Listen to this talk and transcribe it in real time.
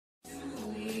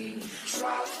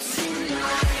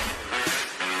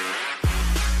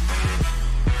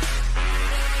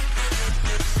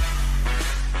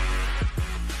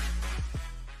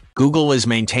Google is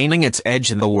maintaining its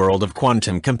edge in the world of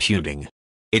quantum computing.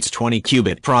 Its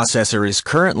 20-qubit processor is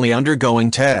currently undergoing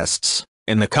tests,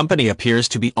 and the company appears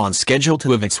to be on schedule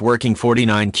to have its working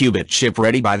 49-qubit chip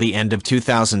ready by the end of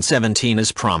 2017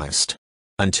 as promised.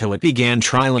 Until it began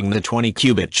trialing the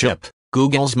 20-qubit chip,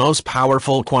 Google's most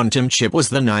powerful quantum chip was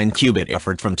the 9-qubit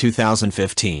effort from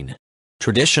 2015.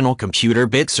 Traditional computer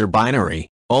bits are binary,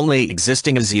 only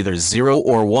existing as either 0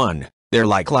 or 1. They're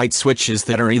like light switches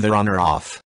that are either on or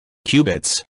off.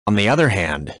 Qubits, on the other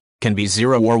hand, can be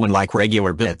 0 or 1 like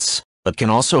regular bits, but can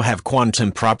also have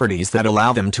quantum properties that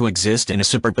allow them to exist in a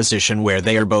superposition where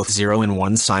they are both 0 and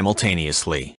 1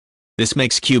 simultaneously. This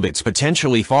makes qubits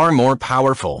potentially far more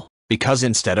powerful, because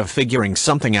instead of figuring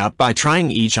something out by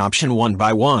trying each option one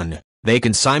by one, they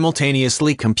can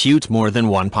simultaneously compute more than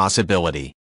one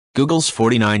possibility. Google's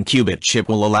 49-qubit chip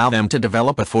will allow them to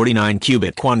develop a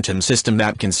 49-qubit quantum system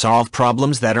that can solve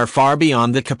problems that are far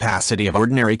beyond the capacity of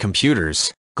ordinary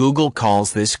computers. Google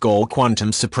calls this goal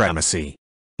quantum supremacy.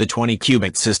 The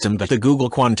 20-qubit system that the Google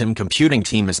quantum computing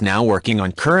team is now working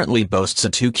on currently boasts a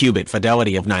 2-qubit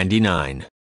fidelity of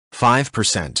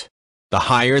 99.5%. The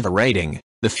higher the rating,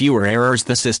 the fewer errors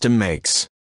the system makes.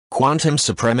 Quantum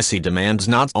supremacy demands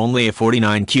not only a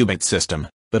 49-qubit system,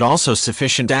 but also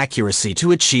sufficient accuracy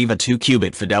to achieve a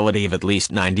 2-qubit fidelity of at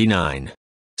least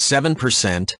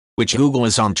 99.7%, which Google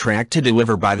is on track to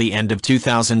deliver by the end of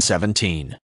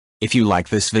 2017. If you like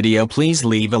this video, please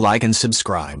leave a like and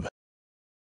subscribe.